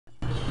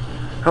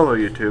Hello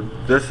YouTube,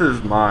 this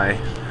is my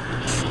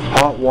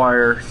hot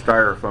wire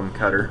styrofoam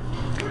cutter.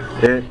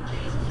 It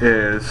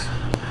is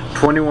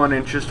 21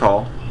 inches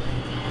tall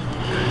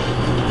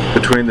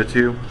between the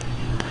two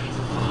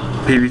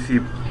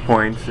PVC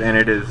points, and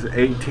it is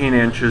 18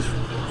 inches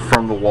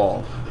from the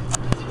wall.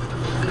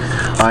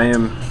 I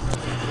am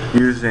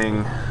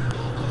using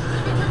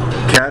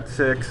Cat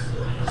 6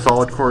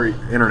 solid core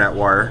internet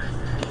wire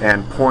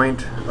and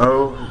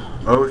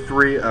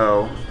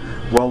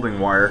 .0030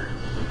 welding wire.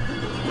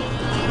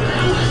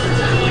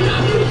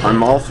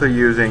 I'm also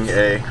using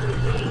a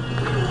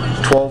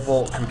 12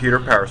 volt computer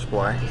power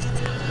supply.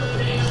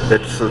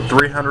 It's a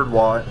 300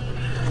 watt.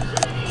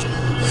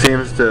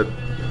 Seems to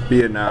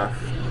be enough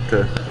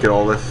to get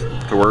all this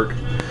to work.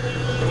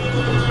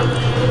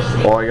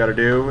 All I gotta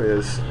do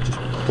is just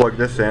plug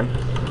this in,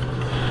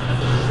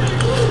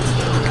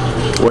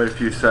 wait a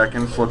few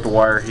seconds, let the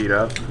wire heat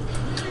up.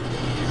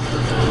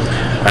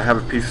 I have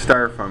a piece of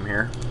styrofoam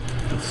here.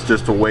 It's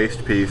just a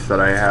waste piece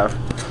that I have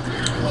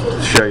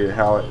to show you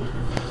how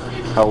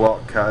well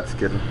it cuts.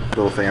 Get a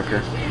little thing up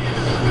here.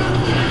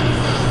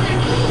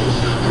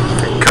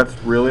 It cuts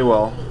really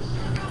well.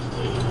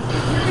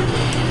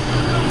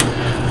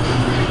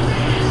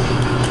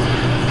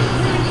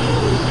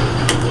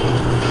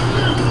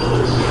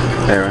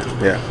 Anyway,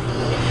 yeah.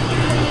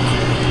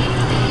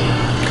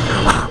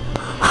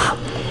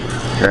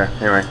 Yeah,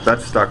 anyway,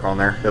 that's stuck on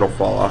there. It'll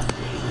fall off.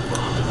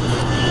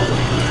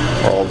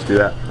 I'll just do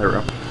that. There we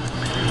go.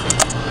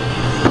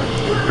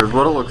 Here's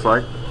what it looks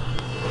like.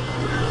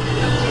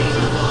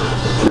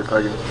 See if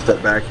I can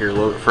step back here a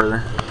little bit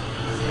further.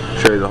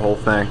 Show you the whole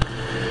thing.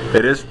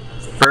 It is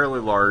fairly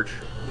large.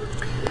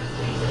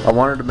 I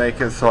wanted to make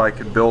it so I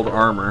could build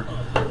armor.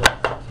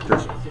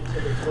 Just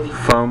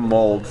foam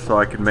molds so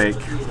I could make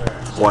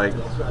like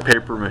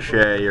paper mache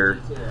or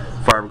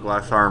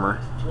fiberglass armor.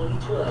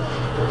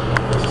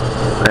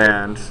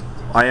 And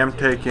I am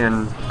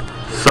taking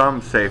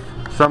some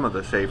of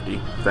the safety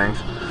things.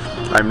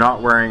 I'm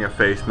not wearing a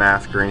face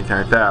mask or anything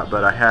like that,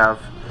 but I have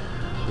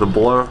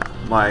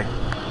my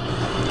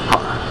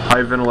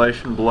high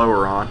ventilation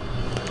blower on.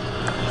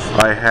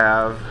 I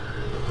have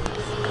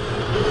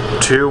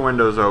 2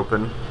 windows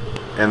open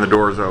and the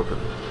doors open.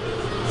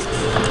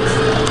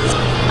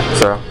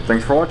 So,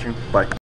 thanks for watching. Bye.